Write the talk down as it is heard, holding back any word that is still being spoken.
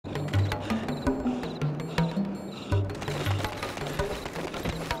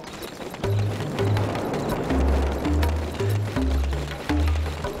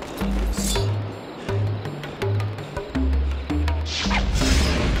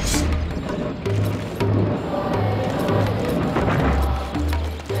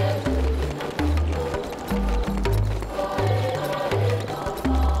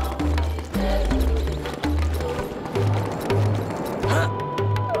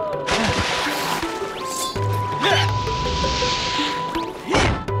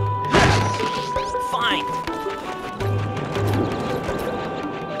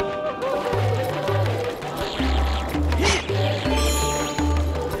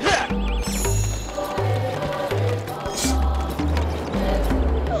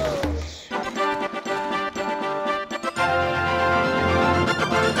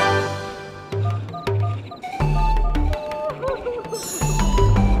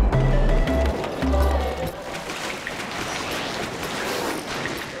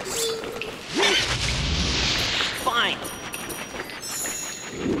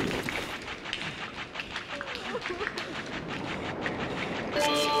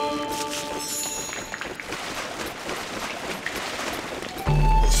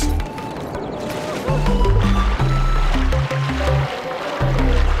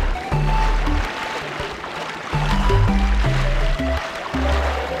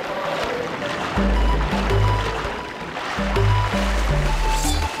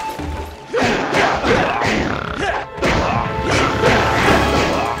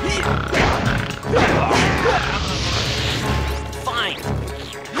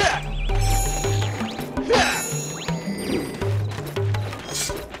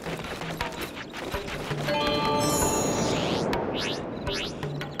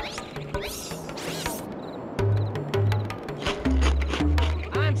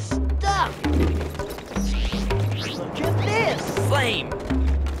name?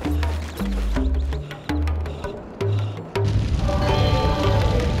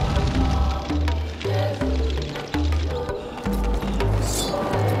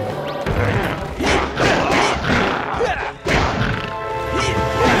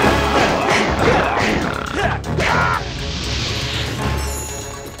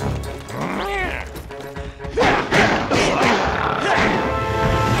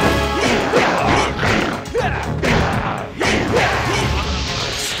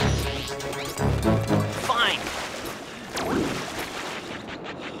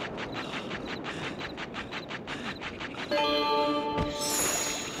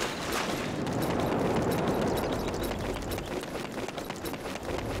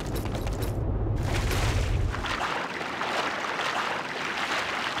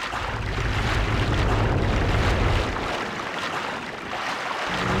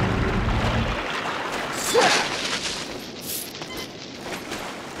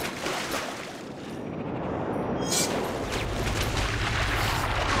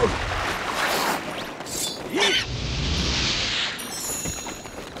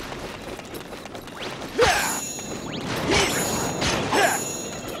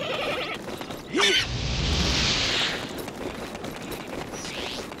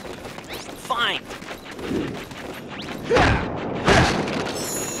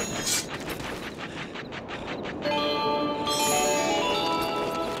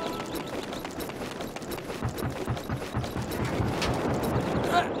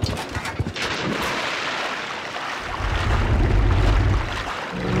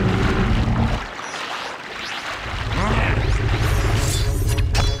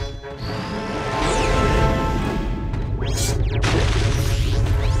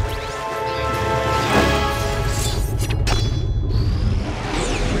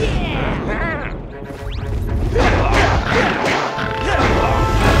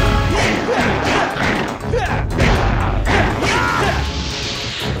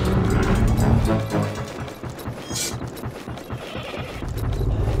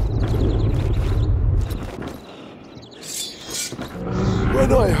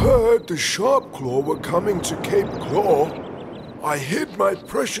 When I heard the Sharpclaw were coming to Cape Claw, I hid my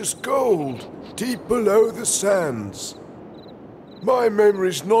precious gold deep below the sands. My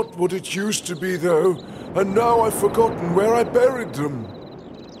memory's not what it used to be, though, and now I've forgotten where I buried them.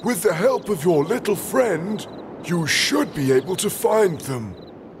 With the help of your little friend, you should be able to find them.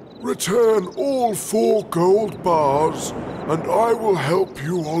 Return all 4 gold bars, and I will help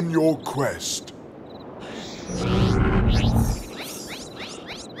you on your quest.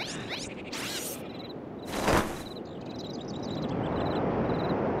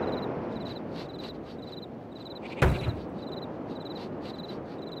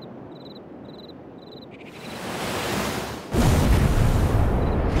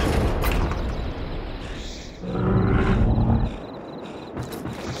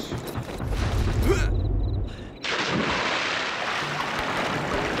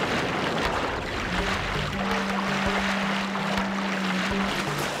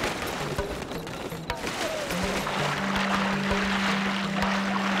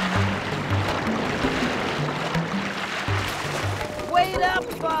 Wait up,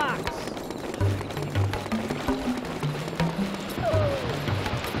 Fox!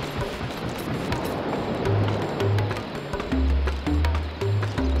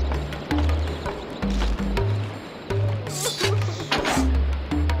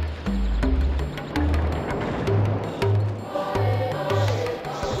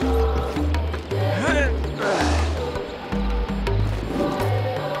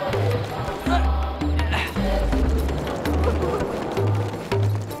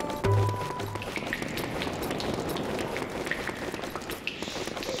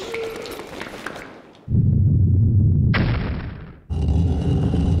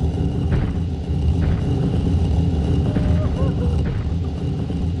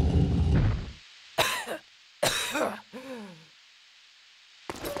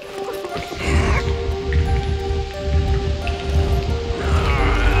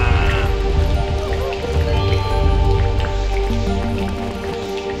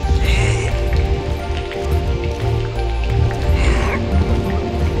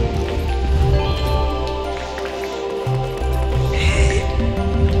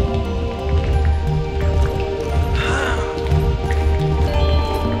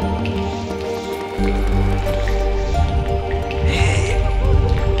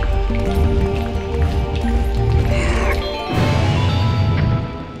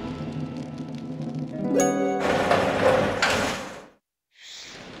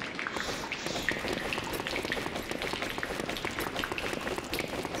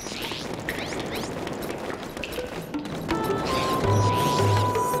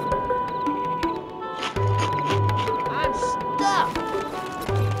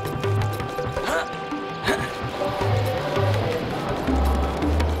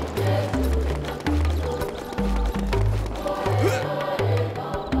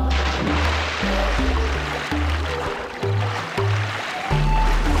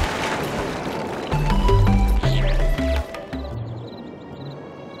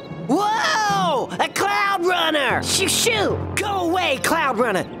 Shoo shoo! Go away,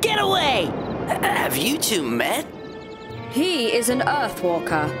 Cloudrunner! Get away! Have you two met? He is an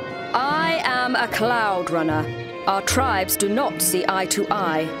Earthwalker. I am a Cloudrunner. Our tribes do not see eye to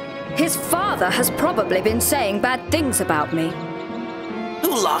eye. His father has probably been saying bad things about me.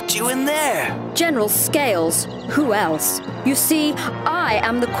 Who locked you in there? General Scales. Who else? You see, I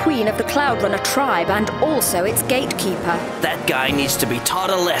am the Queen of the Cloudrunner tribe and also its gatekeeper. That guy needs to be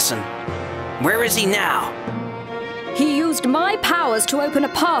taught a lesson. Where is he now? He used my powers to open a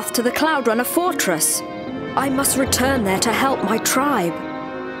path to the Cloudrunner fortress. I must return there to help my tribe.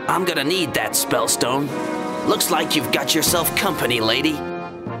 I'm gonna need that spellstone. Looks like you've got yourself company, lady.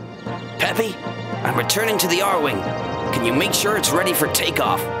 Peppy, I'm returning to the R-Wing. Can you make sure it's ready for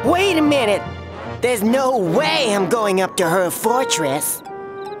takeoff? Wait a minute! There's no way I'm going up to her fortress.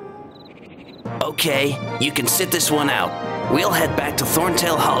 Okay, you can sit this one out. We'll head back to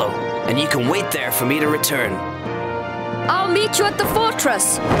Thorntail Hollow, and you can wait there for me to return. I'll meet you at the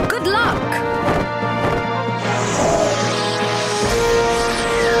fortress. Good luck!